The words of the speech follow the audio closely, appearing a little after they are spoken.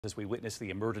As we witness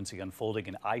the emergency unfolding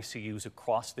in ICUs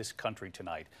across this country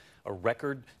tonight. A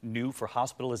record new for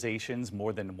hospitalizations,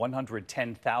 more than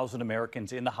 110,000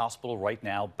 Americans in the hospital right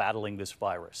now battling this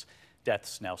virus.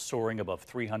 Deaths now soaring above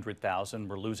 300,000.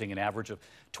 We're losing an average of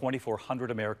 2,400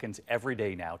 Americans every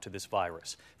day now to this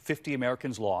virus. 50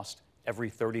 Americans lost every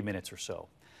 30 minutes or so.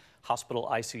 Hospital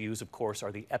ICUs, of course,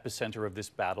 are the epicenter of this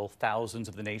battle. Thousands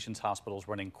of the nation's hospitals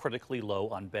running critically low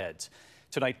on beds.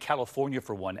 Tonight, California,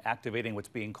 for one, activating what's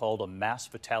being called a mass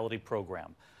fatality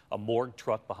program. A morgue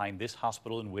truck behind this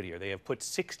hospital in Whittier. They have put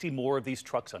 60 more of these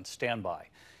trucks on standby.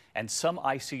 And some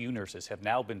ICU nurses have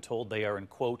now been told they are in,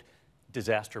 quote,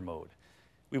 disaster mode.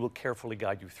 We will carefully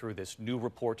guide you through this new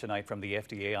report tonight from the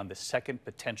FDA on the second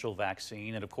potential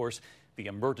vaccine and, of course, the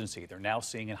emergency they're now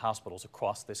seeing in hospitals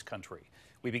across this country.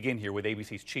 We begin here with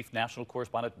ABC's chief national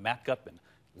correspondent, Matt Gutman,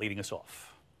 leading us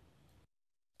off.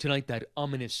 Tonight, that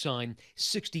ominous sign,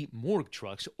 60 morgue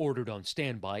trucks ordered on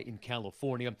standby in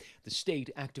California. The state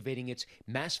activating its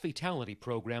mass fatality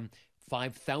program,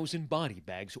 5,000 body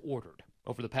bags ordered.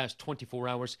 Over the past 24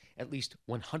 hours, at least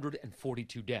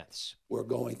 142 deaths. We're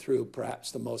going through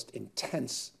perhaps the most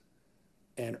intense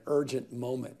and urgent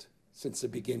moment since the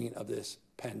beginning of this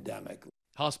pandemic.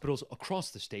 Hospitals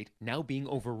across the state now being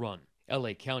overrun.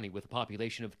 LA County, with a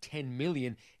population of 10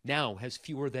 million, now has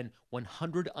fewer than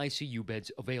 100 ICU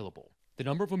beds available. The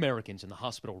number of Americans in the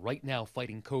hospital right now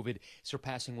fighting COVID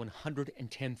surpassing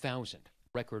 110,000,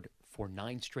 record for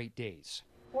 9 straight days.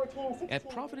 14, 16, At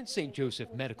Providence St.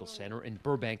 Joseph Medical Center in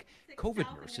Burbank,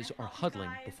 COVID nurses are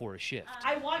huddling before a shift.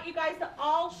 I want you guys to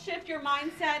all shift your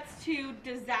mindsets to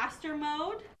disaster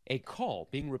mode. A call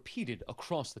being repeated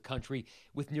across the country,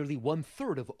 with nearly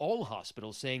 1/3 of all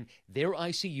hospitals saying their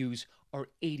ICUs are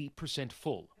 80%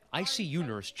 full. ICU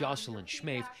nurse Jocelyn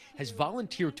Schmafe has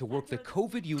volunteered to work the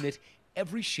COVID unit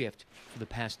every shift for the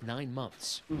past 9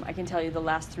 months. I can tell you the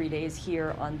last 3 days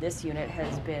here on this unit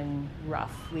has been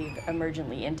rough. We've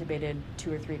emergently intubated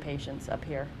 2 or 3 patients up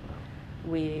here.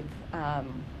 We've,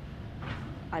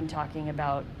 I'm talking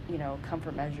about,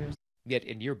 comfort measures. Yet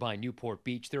in nearby Newport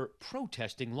Beach, they're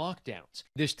protesting lockdowns.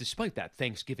 This despite that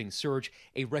Thanksgiving surge,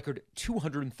 a record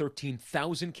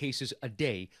 213,000 cases a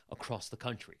day across the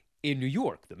country. In New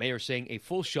York, the mayor saying a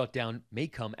full shutdown may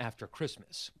come after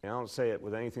Christmas. I don't say it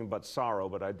with anything but sorrow,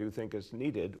 but I do think it's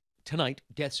needed. Tonight,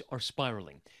 deaths are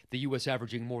spiraling, the U.S.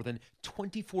 averaging more than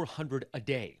 2,400 a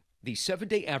day. The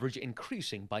 7-day average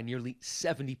increasing by nearly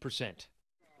 70%.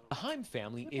 The Heim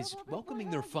family is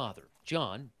welcoming their father,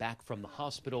 John, back from the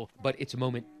hospital, but it's a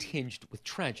moment tinged with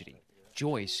tragedy.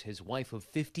 Joyce, his wife of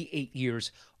 58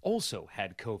 years, also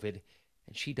had COVID,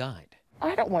 and she died.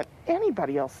 I don't want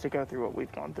anybody else to go through what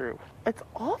we've gone through. It's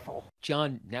awful.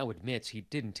 John now admits he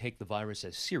didn't take the virus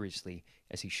as seriously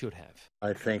as he should have.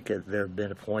 I think there have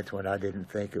been points when I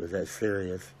didn't think it was as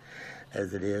serious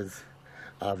as it is.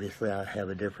 Obviously, I have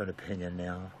a different opinion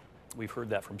now. We've heard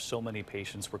that from so many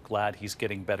patients. We're glad he's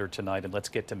getting better tonight. And let's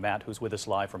get to Matt, who's with us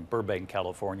live from Burbank,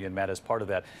 California. And Matt, as part of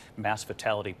that mass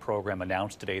fatality program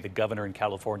announced today, the governor in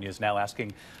California is now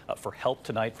asking for help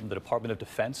tonight from the Department of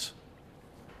Defense.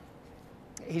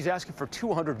 He's asking for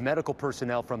 200 medical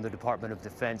personnel from the Department of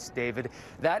Defense, David.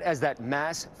 That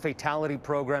mass fatality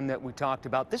program that we talked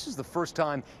about, this is the first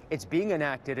time it's being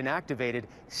enacted and activated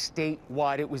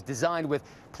statewide. It was designed with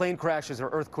plane crashes or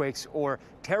earthquakes or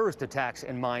terrorist attacks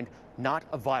in mind, not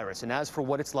a virus. And as for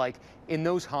what it's like in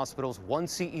those hospitals, one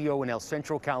CEO in El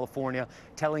Centro, California,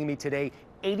 telling me today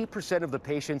 80% of the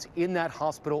patients in that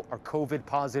hospital are COVID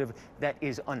positive. That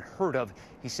is unheard of.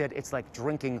 He said it's like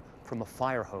drinking from a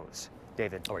fire hose.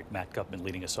 David. All right, Matt Gutman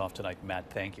leading us off tonight. Matt,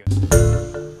 thank you.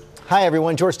 Hi,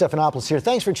 everyone. George Stephanopoulos here.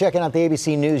 Thanks for checking out the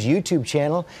ABC News YouTube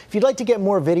channel. If you'd like to get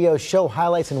more videos, show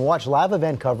highlights, and watch live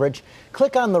event coverage,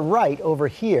 click on the right over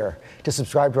here to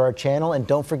subscribe to our channel. And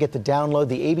don't forget to download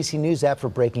the ABC News app for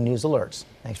breaking news alerts.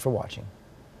 Thanks for watching.